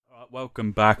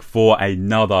Welcome back for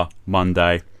another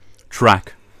Monday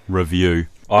track review.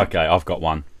 Okay, I've got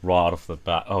one right off the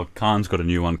bat. Oh, Khan's got a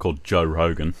new one called Joe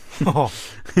Rogan. Oh.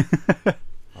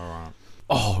 Alright.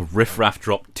 Oh, Riff Raff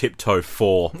Drop Tiptoe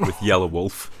 4 with Yellow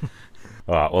Wolf.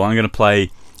 Alright, well I'm going to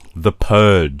play The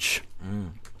Purge.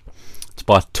 It's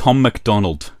by Tom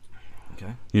MacDonald.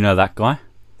 Okay. You know that guy?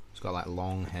 He's got like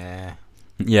long hair.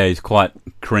 Yeah, he's quite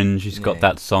cringe. He's got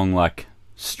that song like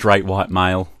Straight White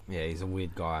Male. Yeah, he's a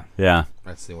weird guy. Yeah.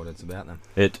 Let's see what it's about then.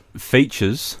 It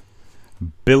features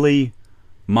Billy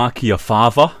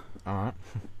Macchiafava Alright.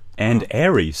 and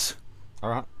Aries.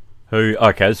 Alright. Who,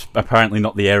 okay, it's apparently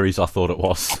not the Aries I thought it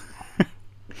was.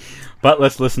 But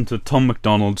let's listen to Tom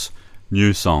MacDonald's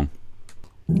new song.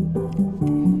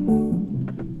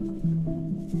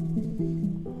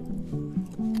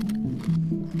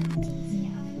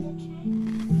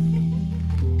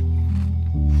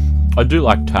 I do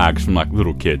like tags from like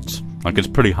little kids. Like it's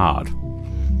pretty hard.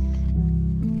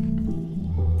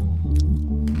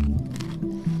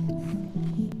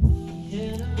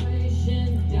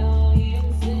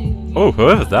 Oh,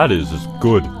 whoever that is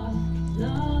good.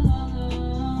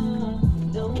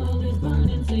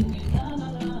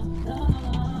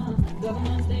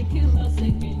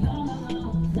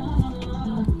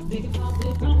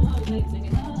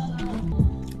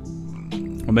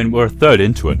 I mean, we're a third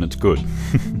into it and it's good.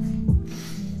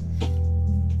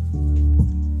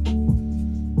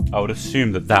 I would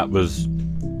assume that was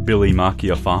Billy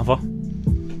Macchiafava.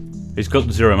 He's got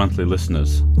 0 monthly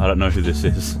listeners. I don't know who this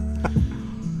is.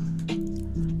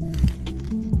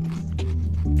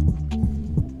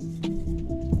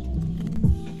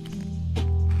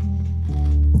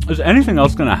 Is anything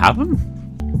else going to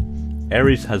happen?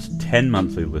 Aries has 10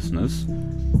 monthly listeners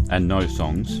and no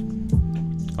songs.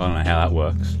 I don't know how that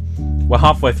works. We're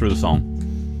halfway through the song.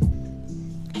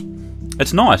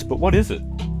 It's nice, but what is it?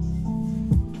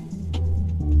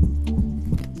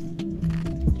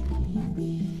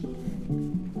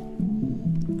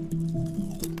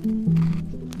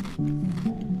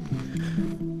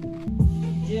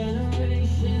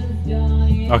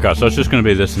 Okay, so it's just going to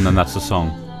be this and then that's the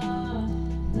song.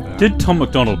 Did Tom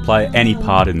MacDonald play any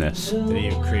part in this? Did he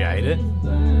create it?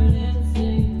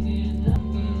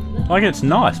 Like, it's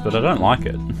nice, but I don't like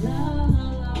it.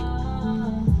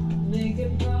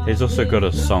 He's also got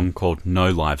a song called No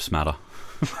Lives Matter.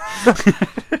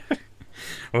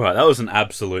 Alright, that was an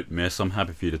absolute miss. I'm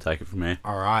happy for you to take it from here.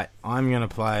 Alright, I'm going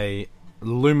to play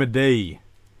Luma D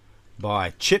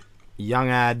by Chip, Young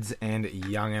Ads, and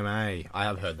Young MA. I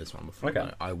have heard this one before. Okay.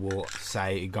 Though. I will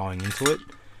say going into it.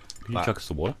 Can you chuck us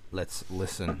the water? Let's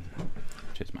listen.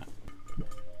 Cheers, mate.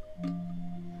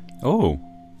 Oh.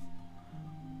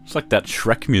 It's like that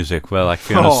Shrek music where like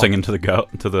Fiona's singing to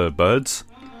the birds.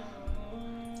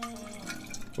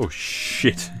 Oh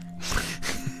shit.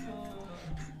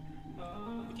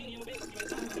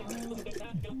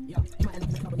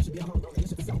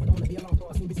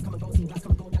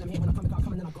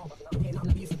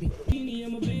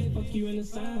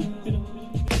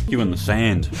 You in the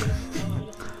sand.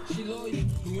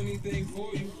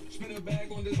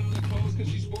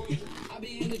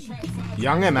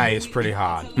 Young MA is pretty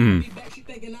hard.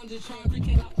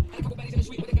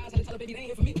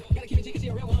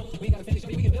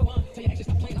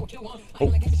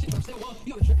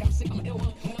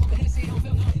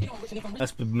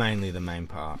 That's mainly the main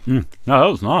part. No, that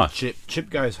was nice. Chip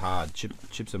goes hard.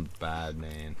 Chip's a bad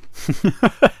man.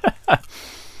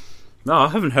 No, I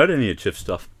haven't heard any of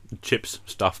Chip's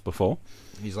stuff before.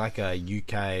 He's like a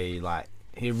UK, like,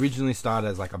 he originally started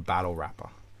as like a battle rapper.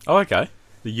 Oh, okay.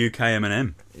 The UK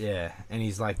Eminem. Yeah, and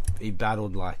he's like, he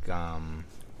battled like,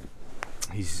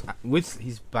 he's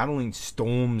battling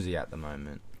Stormzy at the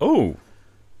moment. Oh.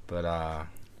 But,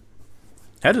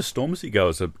 how does Stormzy go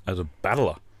as a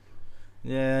battler?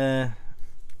 Yeah,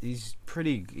 he's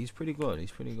pretty good. He's pretty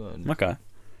good. Okay.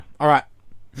 Alright,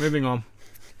 moving on.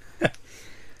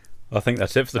 I think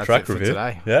that's it for the track review.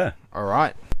 Today. Yeah.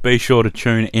 Alright. Be sure to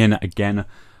tune in again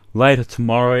later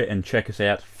tomorrow and check us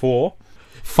out for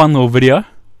fun little video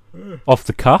off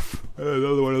the cuff.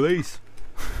 Another one of these.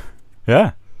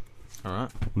 Yeah.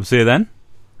 Alright. We'll see you then.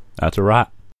 That's a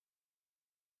wrap.